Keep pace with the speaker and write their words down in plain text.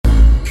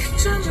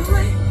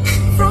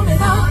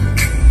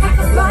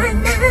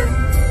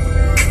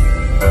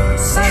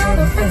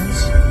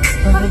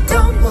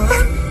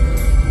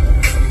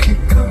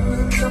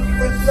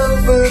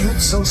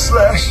so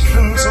slashed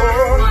and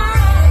torn.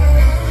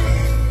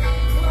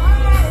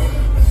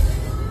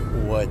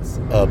 What's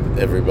up,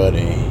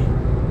 everybody?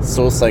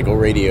 Soul Cycle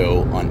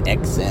Radio on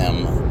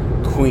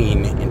XM,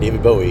 Queen and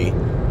David Bowie,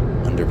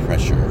 Under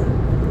Pressure,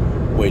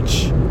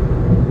 which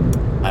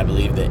I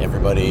believe that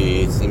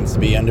everybody seems to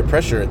be under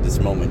pressure at this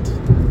moment.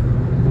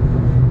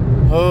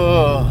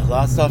 Oh, a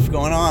lot of stuff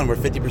going on. We're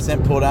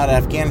 50% pulled out of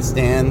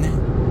Afghanistan.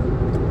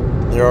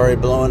 They're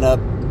already blowing up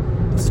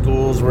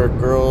schools where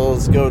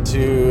girls go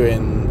to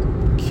and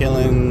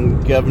killing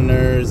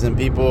governors and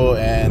people,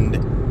 and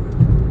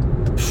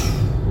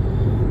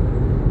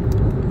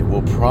it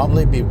will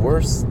probably be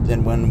worse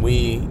than when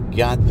we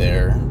got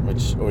there,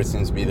 which always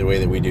seems to be the way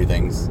that we do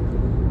things.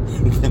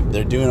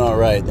 They're doing all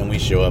right, then we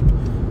show up,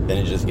 then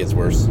it just gets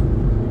worse.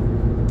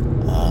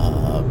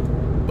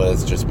 But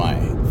it's just my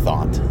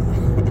thought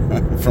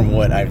from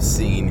what I've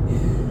seen.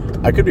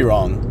 I could be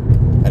wrong.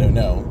 I don't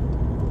know.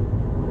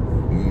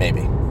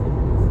 Maybe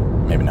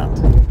not.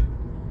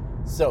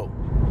 So,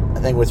 I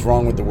think what's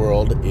wrong with the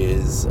world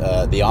is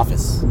The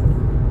Office.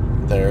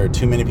 There are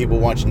too many people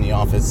watching The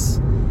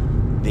Office.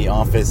 The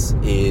Office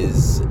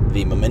is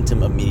the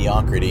momentum of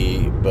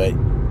mediocrity, but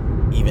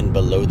even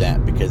below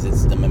that, because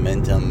it's the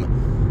momentum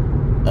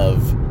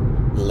of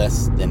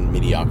less than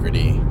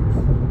mediocrity.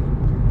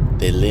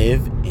 They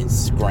live in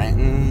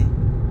Scranton,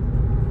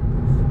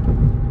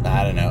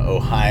 I don't know,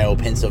 Ohio,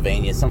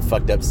 Pennsylvania, some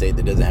fucked up state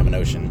that doesn't have an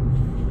ocean.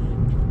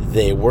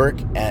 They work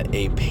at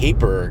a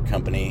paper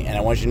company, and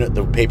I want you to know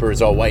the paper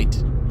is all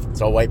white. It's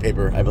all white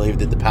paper. I believe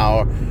that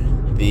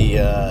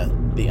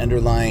the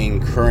underlying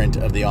current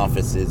of The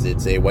Office is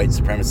it's a white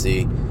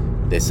supremacy.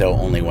 They sell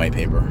only white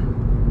paper.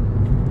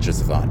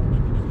 Just a thought.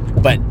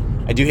 But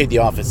I do hate The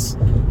Office.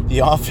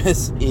 The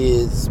Office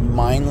is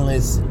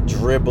mindless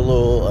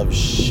dribble of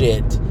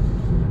shit.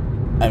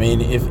 I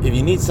mean, if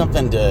you need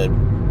something to,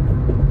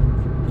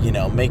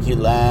 make you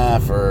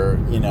laugh, or,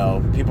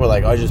 people are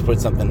like, I just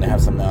put something to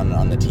have something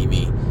on the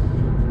TV.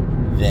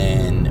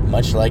 Then,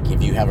 much like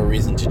if you have a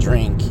reason to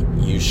drink,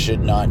 you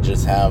should not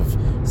just have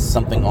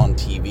something on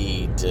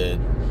TV to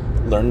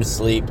learn to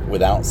sleep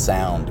without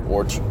sound,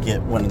 or to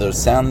get one of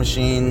those sound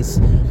machines.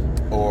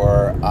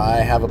 Or I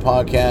have a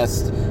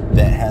podcast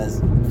that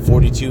has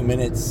 42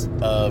 minutes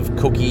of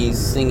cookies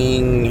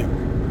singing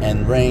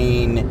and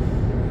rain,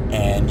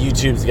 and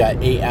YouTube's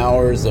got 8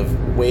 hours of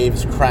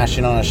waves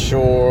crashing on a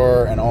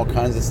shore and all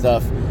kinds of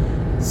stuff.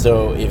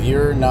 So if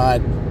you're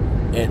not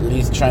at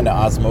least trying to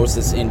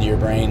osmosis into your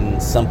brain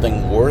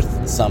something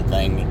worth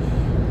something,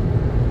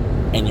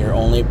 and you're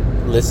only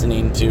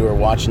listening to or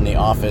watching The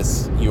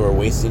Office, you are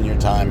wasting your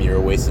time, you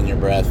are wasting your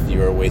breath,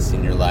 you are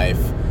wasting your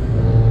life,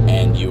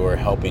 and you are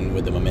helping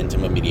with the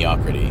momentum of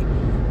mediocrity.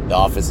 The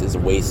Office is a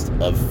waste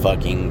of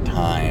fucking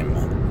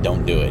time.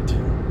 Don't do it.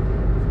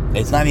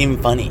 It's not even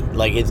funny.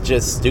 Like, it's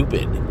just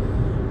stupid.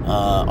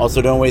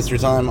 Also, don't waste your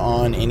time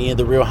on any of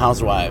the Real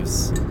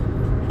Housewives,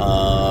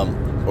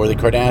 or the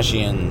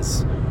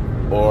Kardashians,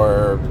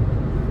 or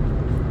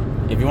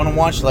if you want to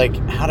watch, like,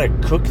 how to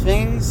cook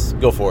things,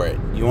 go for it.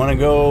 You want to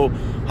go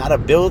how to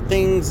build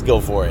things,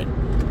 go for it.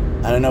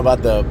 I don't know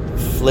about the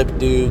flip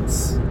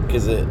dudes,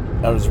 because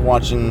I was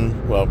watching,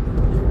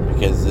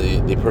 because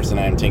the person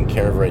I'm taking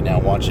care of right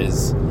now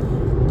watches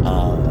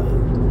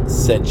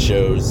said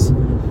shows.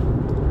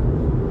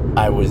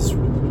 I was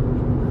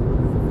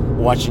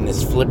watching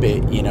this Flip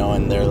It,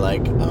 and they're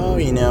like, oh,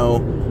 we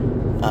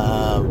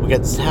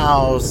got this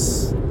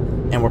house,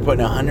 and we're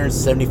putting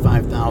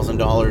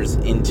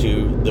 $175,000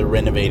 into the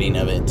renovating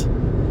of it.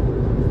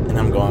 And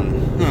I'm going,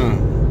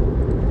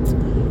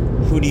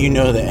 who do you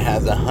know that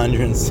has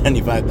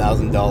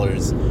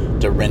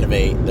 $175,000 to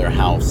renovate their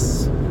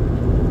house?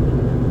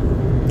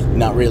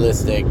 Not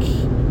realistic,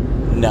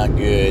 not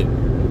good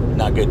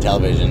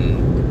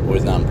television.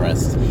 Was not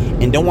impressed.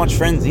 And don't watch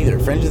Friends either.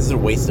 Friends is a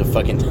waste of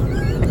fucking time.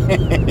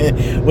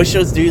 What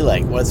shows do you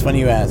like? Well, it's funny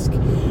you ask.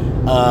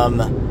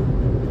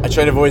 I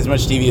try to avoid as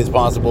much TV as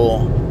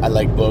possible. I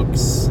like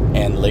books,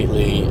 and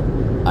lately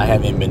I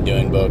haven't been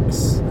doing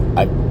books.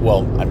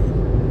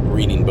 I'm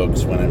reading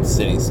books when I'm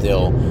sitting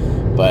still,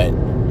 but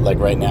like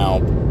right now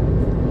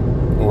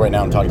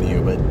I'm talking to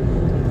you, but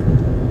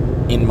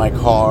in my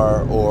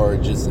car or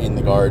just in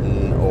the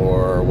garden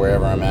or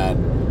wherever I'm at,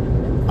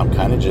 I'm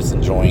kind of just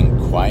enjoying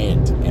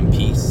quiet and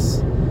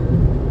peace.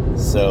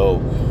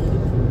 So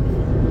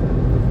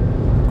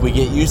we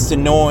get used to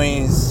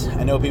noise.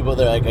 I know people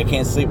that are like, I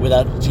can't sleep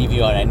without the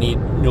TV on. I need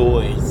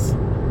noise.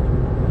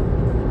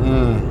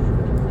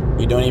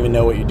 You don't even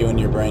know what you're doing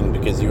to your brain,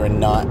 because you are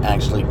not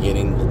actually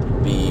getting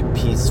the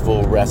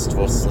peaceful,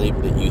 restful sleep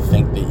that you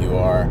think that you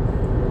are.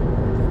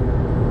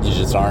 You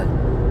just aren't.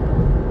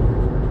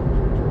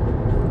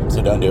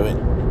 So don't do it.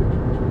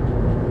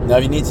 Now,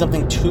 if you need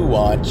something to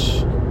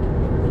watch,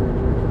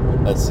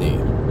 let's see,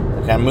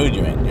 what kind of mood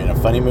you're in. You're in a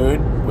funny mood,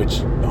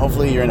 which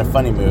hopefully you're in a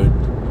funny mood.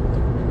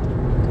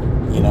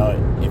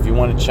 If you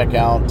want to check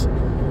out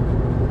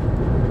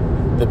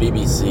the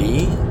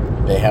BBC,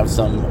 they have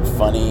some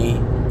funny,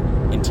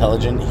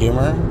 intelligent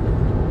humor.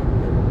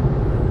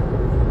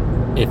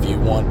 if you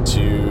want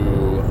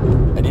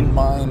to, I didn't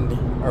mind,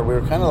 or we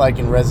were kind of like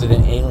in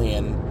Resident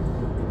Alien,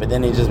 but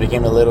then he just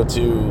became a little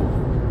too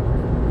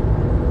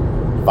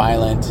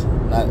violent.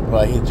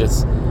 Why is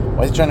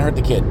he trying to hurt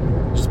the kid?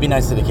 Just be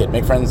nice to the kid,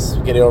 make friends,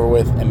 get it over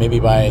with, and maybe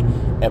by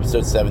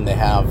episode 7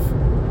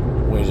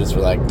 we just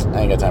were like,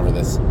 I ain't got time for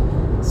this.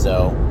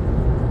 So,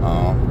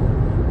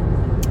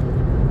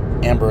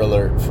 Amber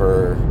Alert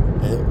for,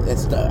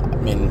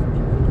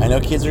 I know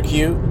kids are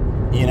cute,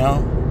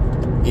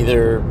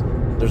 either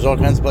there's all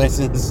kinds of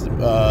places,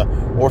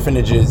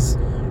 orphanages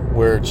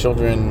where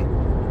children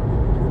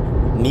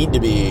need to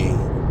be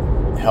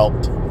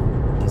helped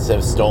instead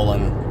of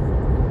stolen.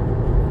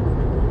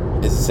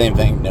 It's the same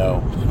thing,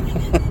 no.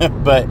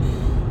 But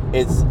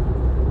it's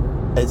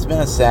been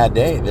a sad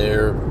day.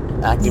 They're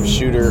active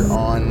shooter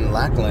on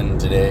Lackland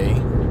today.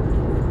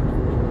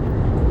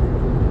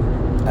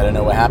 I don't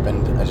know what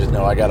happened. I just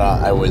know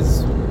I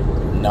was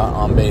not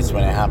on base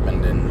when it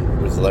happened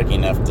and was lucky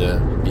enough to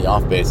be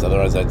off base.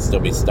 Otherwise, I'd still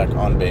be stuck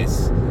on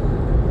base.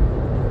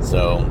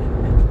 So,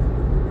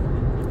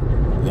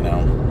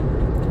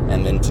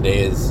 and then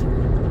today is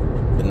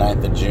the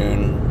 9th of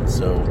June,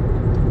 so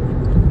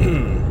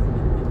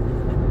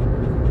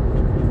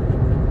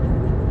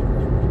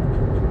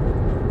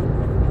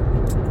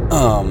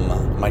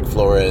Mike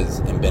Flores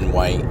and Ben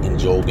White and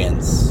Joel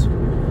Gentz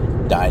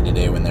died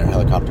today when their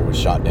helicopter was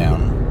shot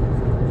down.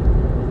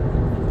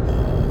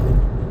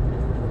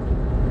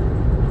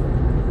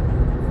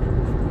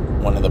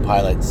 One of the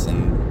pilots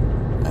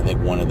and I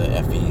think one of the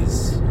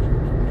FEs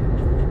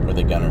or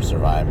the gunner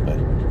survived, but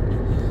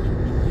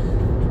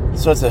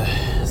so it's a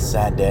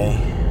sad day.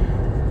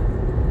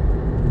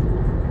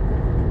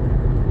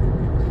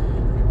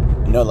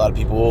 A lot of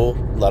people,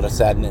 a lot of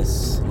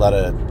sadness, a lot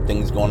of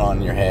things going on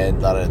in your head, a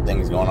lot of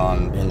things going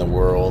on in the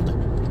world.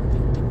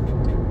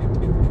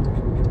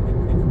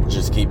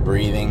 Just keep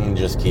breathing,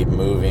 just keep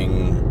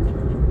moving.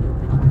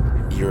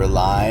 You're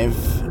alive.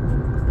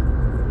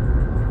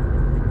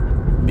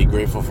 Be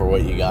grateful for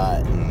what you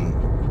got and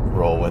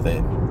roll with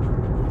it.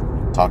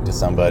 Talk to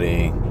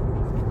somebody.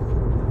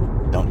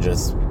 Don't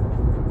just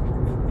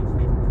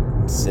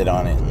sit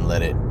on it and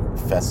let it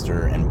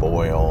fester and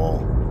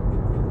boil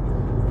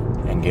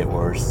and get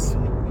worse.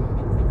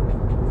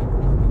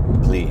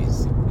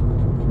 Please.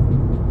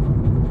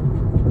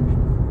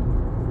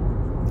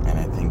 And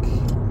I think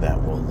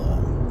that will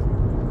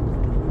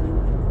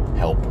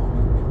help.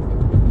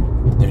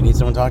 If you need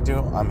someone to talk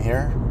to, I'm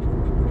here.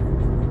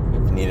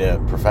 If you need a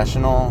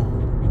professional,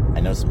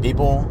 I know some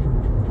people.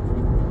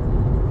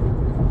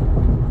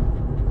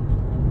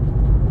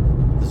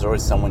 There's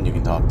always someone you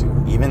can talk to.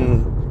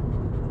 Even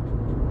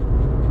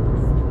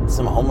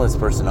some homeless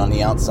person on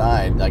the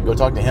outside, like, go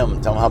talk to him,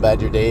 tell him how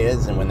bad your day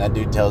is, and when that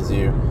dude tells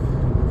you,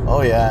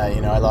 oh yeah,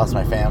 I lost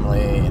my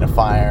family in a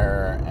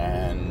fire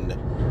and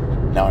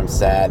now I'm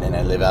sad and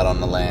I live out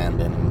on the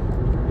land, and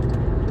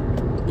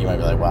you might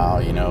be like, wow,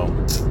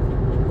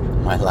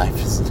 my life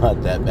is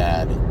not that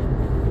bad,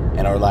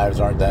 and our lives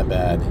aren't that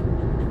bad.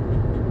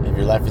 If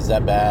your life is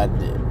that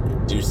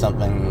bad, do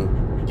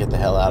something, get the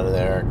hell out of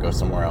there, go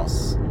somewhere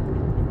else.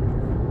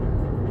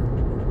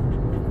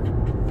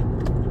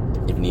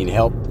 If you need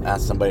help,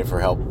 ask somebody for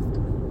help.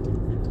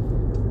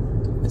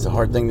 It's a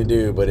hard thing to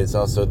do, but it's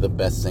also the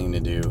best thing to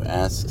do.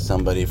 Ask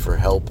somebody for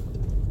help.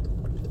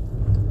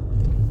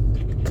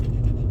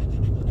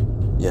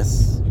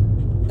 Yes,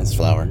 it's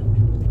Flower.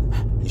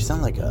 You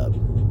sound like a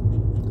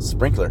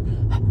sprinkler.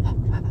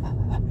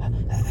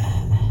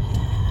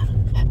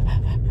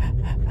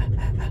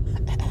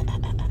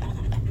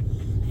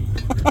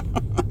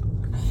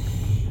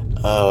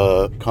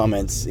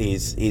 Comments,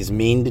 he's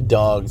mean to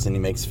dogs and he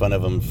makes fun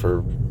of them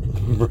for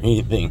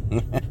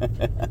breathing.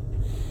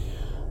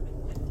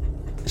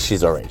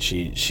 She's all right.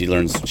 She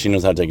knows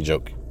how to take a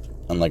joke,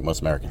 unlike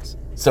most Americans.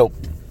 So,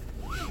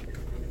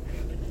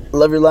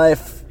 love your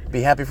life.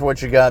 Be happy for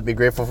what you got. Be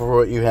grateful for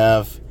what you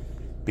have.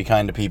 Be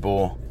kind to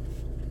people.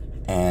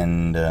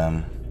 And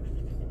the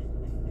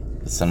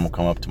sun will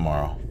come up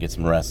tomorrow. Get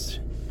some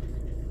rest.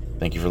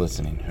 Thank you for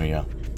listening. Here you go.